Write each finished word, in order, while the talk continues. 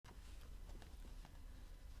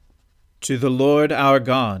To the Lord our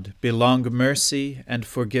God belong mercy and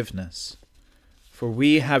forgiveness, for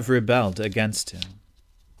we have rebelled against him.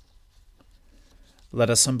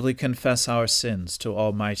 Let us humbly confess our sins to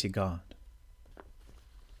Almighty God.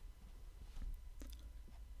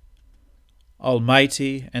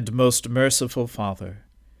 Almighty and most merciful Father,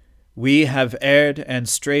 we have erred and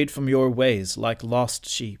strayed from your ways like lost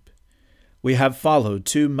sheep. We have followed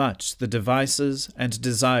too much the devices and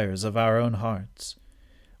desires of our own hearts.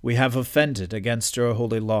 We have offended against your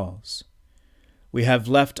holy laws. We have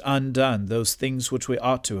left undone those things which we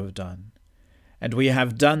ought to have done, and we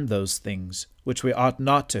have done those things which we ought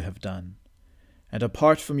not to have done. And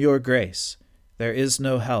apart from your grace, there is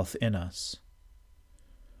no health in us.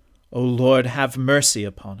 O Lord, have mercy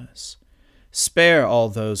upon us. Spare all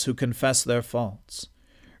those who confess their faults.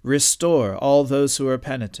 Restore all those who are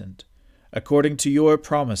penitent, according to your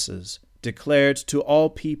promises, declared to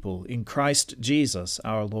all people in Christ Jesus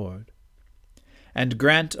our Lord. And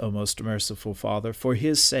grant, O most merciful Father, for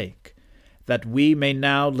his sake, that we may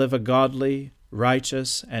now live a godly,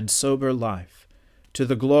 righteous, and sober life, to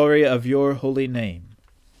the glory of your holy name.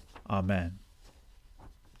 Amen.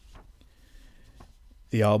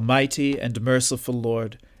 The Almighty and merciful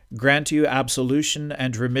Lord grant you absolution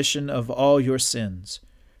and remission of all your sins,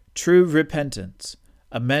 true repentance,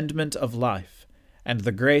 amendment of life, and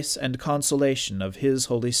the grace and consolation of his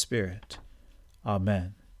Holy Spirit.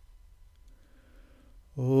 Amen.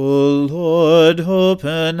 O Lord,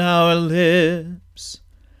 open our lips,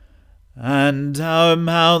 and our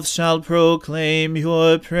mouth shall proclaim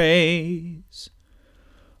your praise.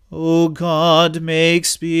 O God, make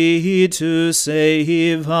speed to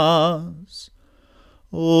save us.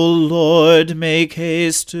 O Lord, make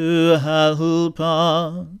haste to help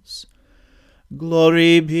us.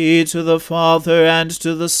 Glory be to the Father, and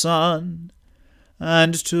to the Son,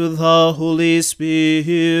 and to the Holy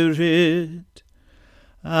Spirit,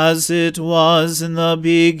 as it was in the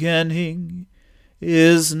beginning,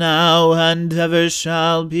 is now, and ever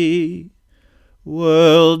shall be,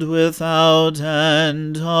 world without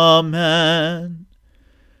end. Amen.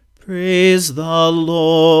 Praise the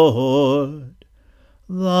Lord.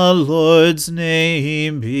 The Lord's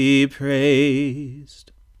name be praised.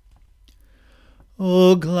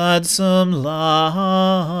 O gladsome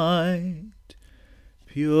light,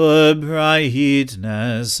 pure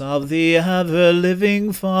brightness of the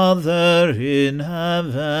ever-living Father in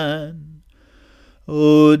heaven,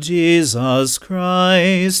 O Jesus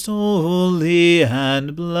Christ, holy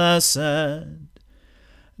and blessed,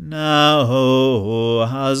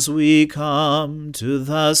 now as we come to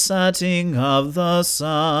the setting of the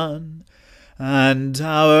sun, and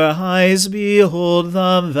our eyes behold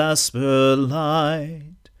the vesper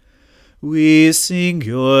light, we sing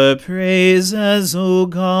your praises, O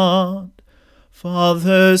God,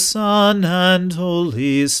 Father, Son, and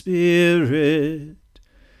Holy Spirit.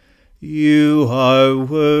 You are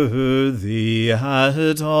worthy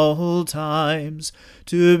at all times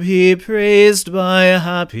to be praised by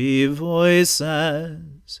happy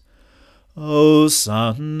voices. O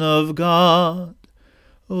Son of God,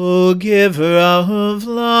 O Giver of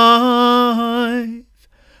life,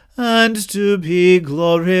 and to be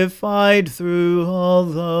glorified through all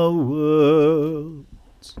the world.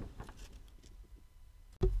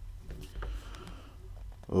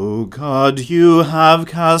 O God, you have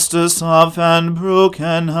cast us off and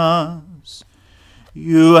broken us.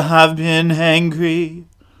 You have been angry.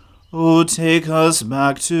 O take us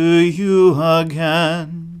back to you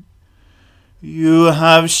again. You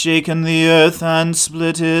have shaken the earth and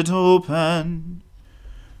split it open.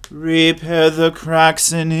 Repair the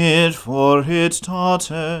cracks in it, for it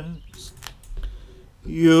totters.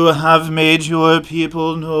 You have made your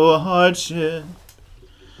people no hardship.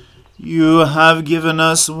 You have given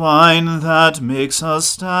us wine that makes us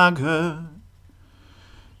stagger.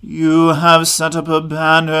 You have set up a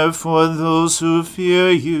banner for those who fear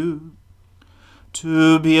you,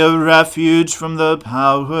 to be a refuge from the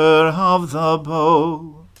power of the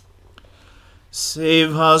bow.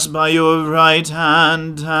 Save us by your right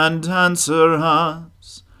hand and answer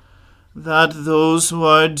us, that those who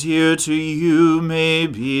are dear to you may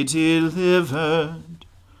be delivered.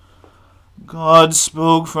 God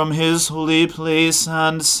spoke from his holy place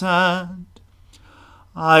and said,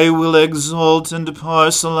 I will exalt and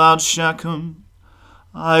parcel out Shechem.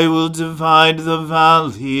 I will divide the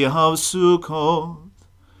valley of Succoth.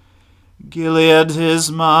 Gilead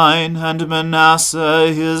is mine, and Manasseh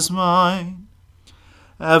is mine.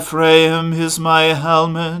 Ephraim is my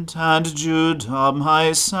helmet, and Judah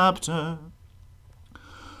my scepter.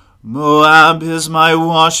 Moab is my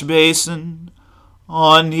wash basin.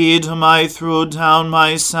 On Edom I throw down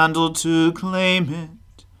my sandal to claim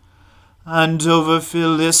it, and over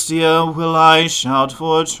Philistia will I shout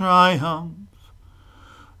for triumph.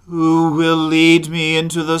 Who will lead me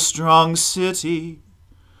into the strong city?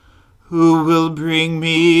 Who will bring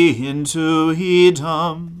me into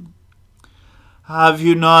Edom? Have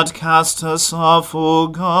you not cast us off, O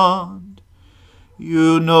God?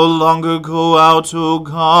 You no longer go out, O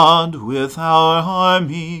God, with our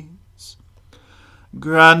armies.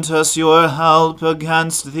 Grant us your help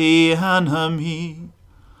against the enemy,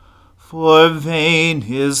 for vain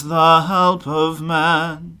is the help of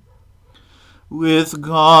man. With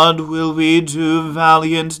God will we do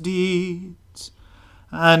valiant deeds,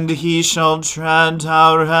 and he shall tread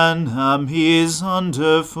our enemies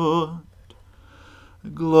underfoot.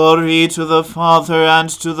 Glory to the Father, and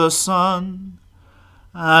to the Son,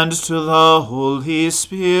 and to the Holy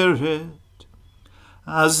Spirit,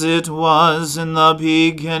 as it was in the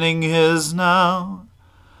beginning, is now,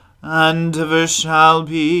 and ever shall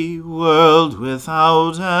be, world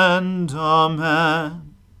without end.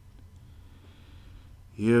 Amen.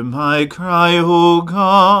 Hear my cry, O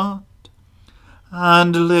God,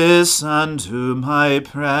 and listen to my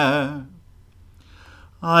prayer.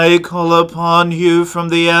 I call upon you from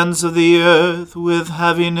the ends of the earth with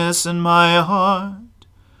heaviness in my heart.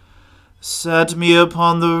 Set me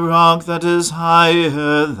upon the rock that is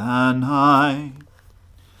higher than I.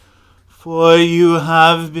 For you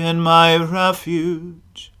have been my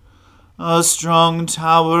refuge, a strong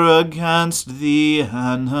tower against the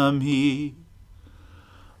enemy.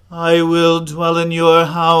 I will dwell in your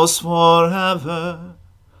house forever.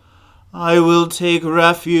 I will take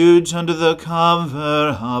refuge under the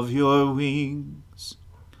cover of your wings.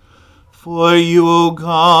 For you, O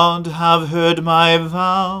God, have heard my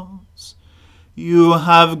vows. You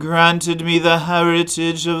have granted me the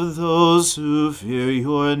heritage of those who fear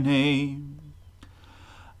your name.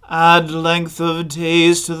 Add length of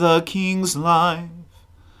days to the king's life.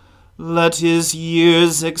 Let his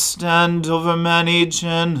years extend over many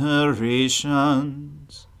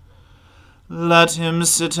generations. Let him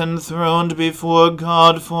sit enthroned before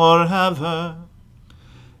God forever.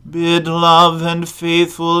 Bid love and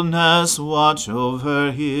faithfulness watch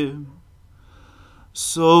over him.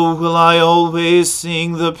 So will I always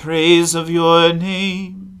sing the praise of your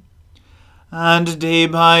name, and day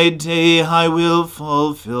by day I will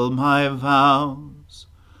fulfill my vows.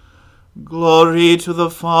 Glory to the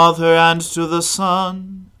Father, and to the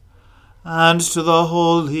Son, and to the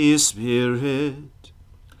Holy Spirit,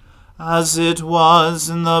 as it was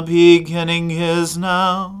in the beginning, is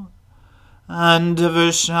now, and ever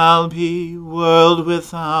shall be, world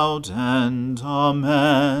without end.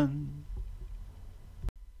 Amen.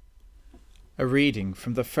 A reading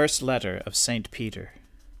from the first letter of St. Peter.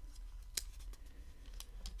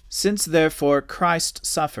 Since therefore Christ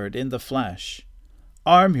suffered in the flesh,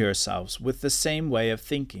 arm yourselves with the same way of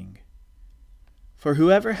thinking. For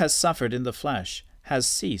whoever has suffered in the flesh has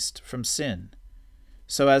ceased from sin,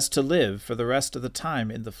 so as to live for the rest of the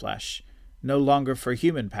time in the flesh, no longer for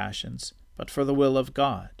human passions, but for the will of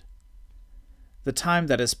God. The time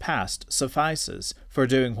that is past suffices for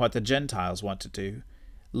doing what the Gentiles want to do,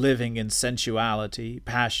 living in sensuality,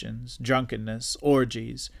 passions, drunkenness,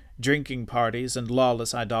 orgies, drinking parties, and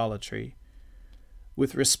lawless idolatry.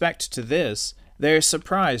 With respect to this, they are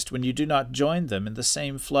surprised when you do not join them in the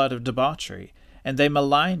same flood of debauchery, and they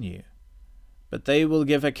malign you. But they will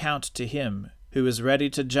give account to him who is ready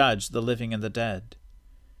to judge the living and the dead.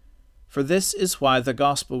 For this is why the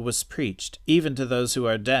gospel was preached, even to those who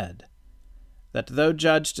are dead, that though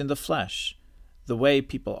judged in the flesh, the way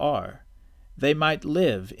people are, they might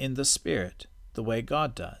live in the Spirit, the way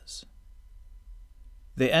God does.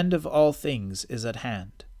 The end of all things is at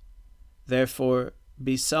hand. Therefore,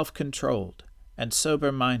 be self-controlled and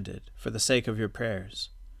sober-minded for the sake of your prayers.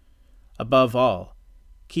 Above all,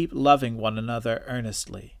 keep loving one another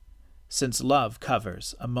earnestly, since love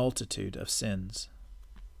covers a multitude of sins.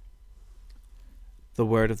 The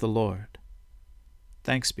word of the Lord.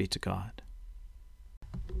 Thanks be to God.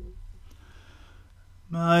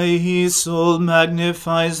 My soul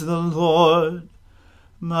magnifies the Lord.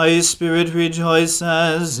 My spirit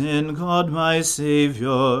rejoices in God my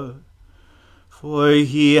Saviour. For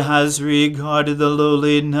he has regarded the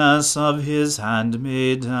lowliness of his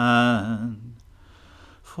handmaiden.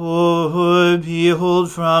 For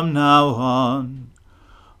behold, from now on,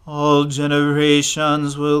 all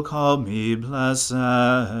generations will call me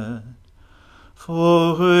blessed.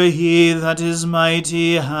 For he that is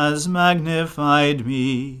mighty has magnified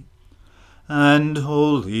me, and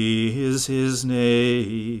holy is his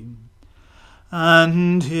name.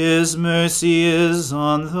 and his mercy is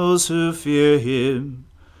on those who fear him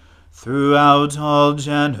throughout all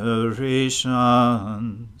generations.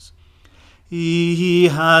 He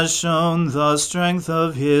has shown the strength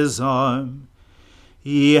of his arm.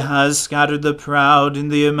 He has scattered the proud in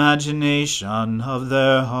the imagination of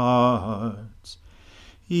their hearts.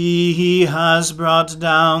 He has brought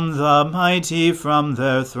down the mighty from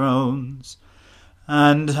their thrones,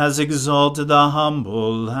 and has exalted the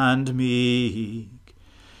humble and meek.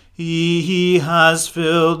 He has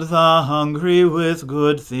filled the hungry with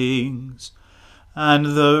good things, and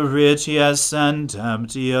the rich he has sent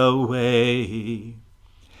empty away.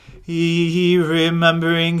 He,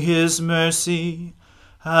 remembering his mercy,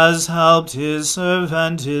 has helped his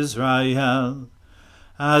servant Israel,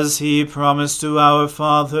 as he promised to our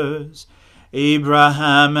fathers,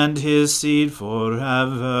 Abraham and his seed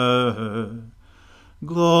forever.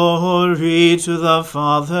 Glory to the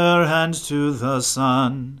Father, and to the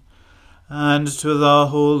Son, and to the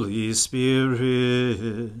Holy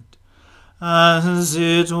Spirit, as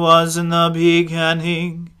it was in the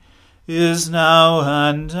beginning, is now,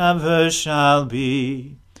 and ever shall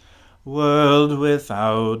be, world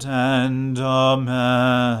without end.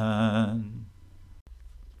 Amen.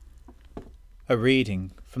 A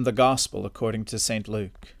reading from the Gospel according to St.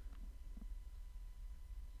 Luke.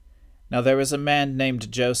 Now there was a man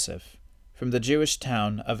named Joseph, from the Jewish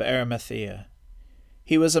town of Arimathea.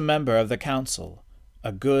 He was a member of the council,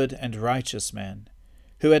 a good and righteous man,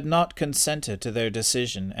 who had not consented to their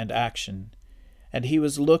decision and action, and he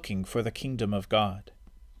was looking for the kingdom of God.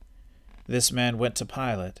 This man went to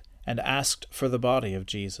Pilate and asked for the body of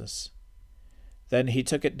Jesus. Then he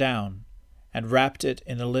took it down, and wrapped it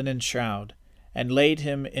in a linen shroud, and laid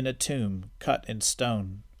him in a tomb cut in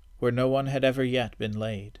stone, where no one had ever yet been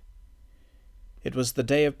laid. It was the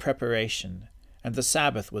day of preparation, and the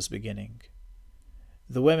Sabbath was beginning.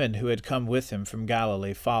 The women who had come with him from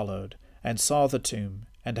Galilee followed, and saw the tomb,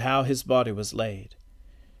 and how his body was laid.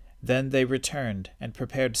 Then they returned and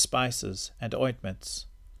prepared spices and ointments.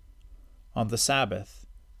 On the Sabbath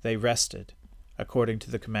they rested, according to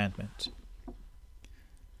the commandment.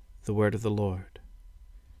 The word of the Lord.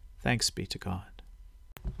 Thanks be to God.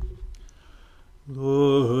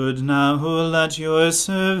 Lord, now let your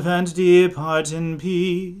servant depart in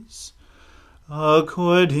peace,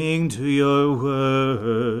 according to your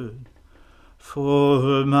word.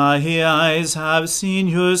 For my eyes have seen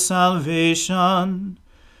your salvation,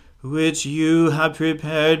 which you have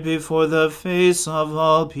prepared before the face of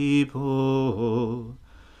all people,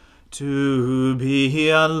 to be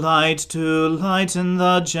a light to lighten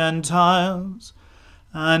the Gentiles,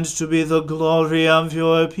 and to be the glory of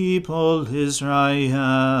your people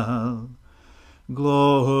Israel.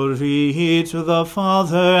 Glory to the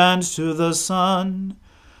Father, and to the Son,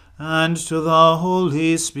 and to the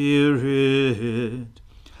Holy Spirit,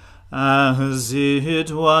 as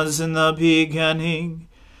it was in the beginning,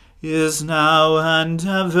 is now, and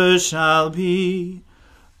ever shall be,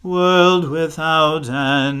 world without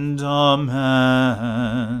end. Amen.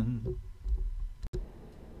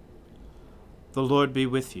 The Lord be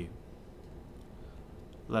with you.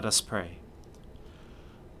 Let us pray.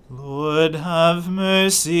 Lord, have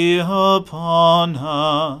mercy upon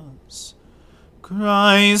us.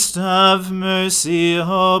 Christ, have mercy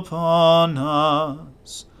upon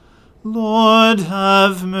us. Lord,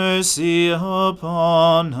 have mercy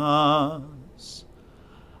upon us.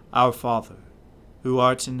 Our Father, who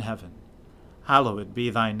art in heaven, hallowed be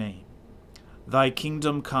thy name. Thy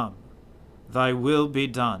kingdom come, thy will be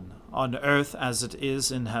done, on earth as it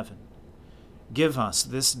is in heaven. Give us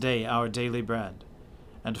this day our daily bread,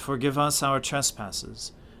 and forgive us our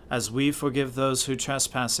trespasses, as we forgive those who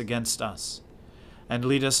trespass against us. And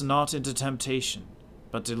lead us not into temptation,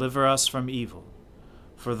 but deliver us from evil.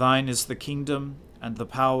 For thine is the kingdom, and the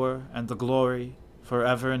power, and the glory,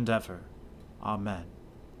 forever and ever. Amen.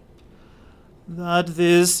 That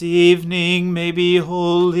this evening may be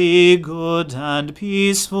holy, good, and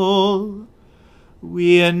peaceful,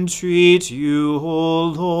 we entreat you, O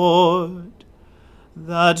Lord,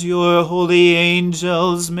 that your holy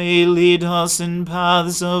angels may lead us in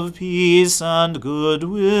paths of peace and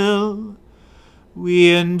goodwill.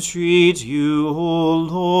 We entreat you, O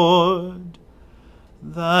Lord,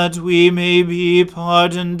 that we may be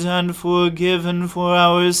pardoned and forgiven for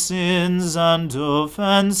our sins and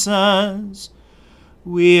offenses.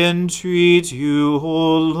 We entreat you,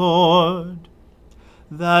 O Lord,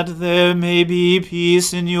 that there may be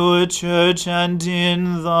peace in your church and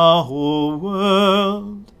in the whole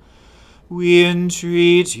world. We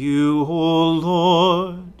entreat you, O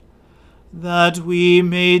Lord, that we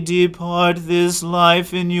may depart this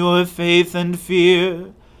life in your faith and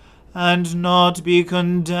fear, and not be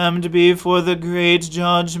condemned before the great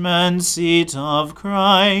judgment seat of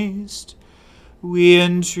Christ. We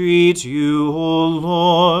entreat you, O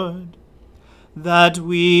Lord, that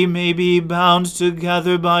we may be bound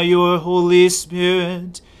together by your Holy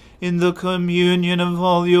Spirit in the communion of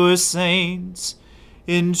all your saints,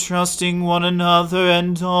 entrusting one another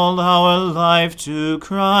and all our life to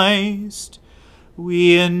Christ.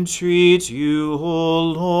 We entreat you, O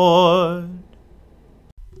Lord.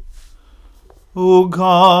 O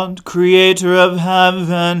God, creator of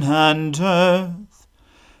heaven and earth,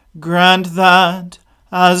 grant that,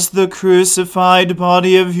 as the crucified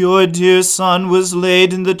body of your dear Son was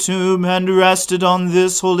laid in the tomb and rested on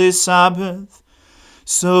this holy Sabbath,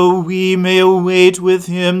 so we may await with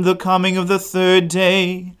him the coming of the third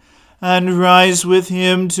day, and rise with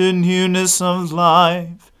him to newness of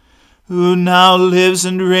life, who now lives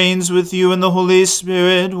and reigns with you in the Holy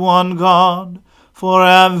Spirit, one God,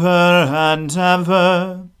 forever and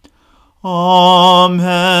ever.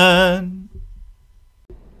 Amen.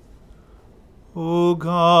 O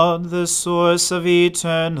God, the source of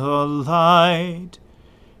eternal light,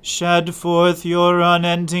 shed forth your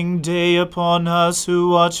unending day upon us who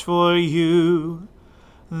watch for you,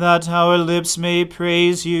 that our lips may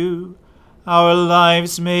praise you, our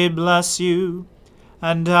lives may bless you,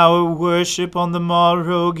 and our worship on the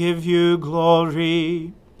morrow give you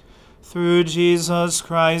glory. Through Jesus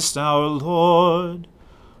Christ our Lord.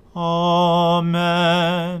 Amen.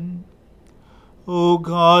 O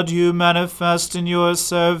God, you manifest in your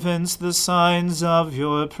servants the signs of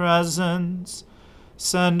your presence.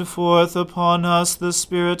 Send forth upon us the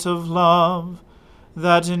Spirit of love,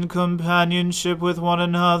 that in companionship with one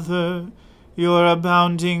another your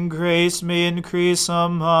abounding grace may increase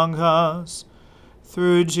among us.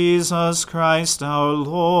 Through Jesus Christ our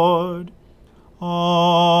Lord.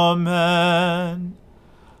 Amen.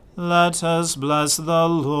 Let us bless the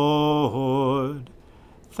Lord.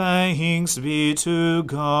 Thanks be to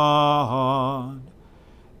God.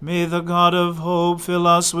 May the God of hope fill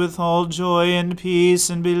us with all joy and peace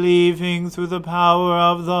in believing through the power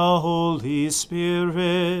of the Holy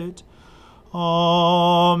Spirit. Amen.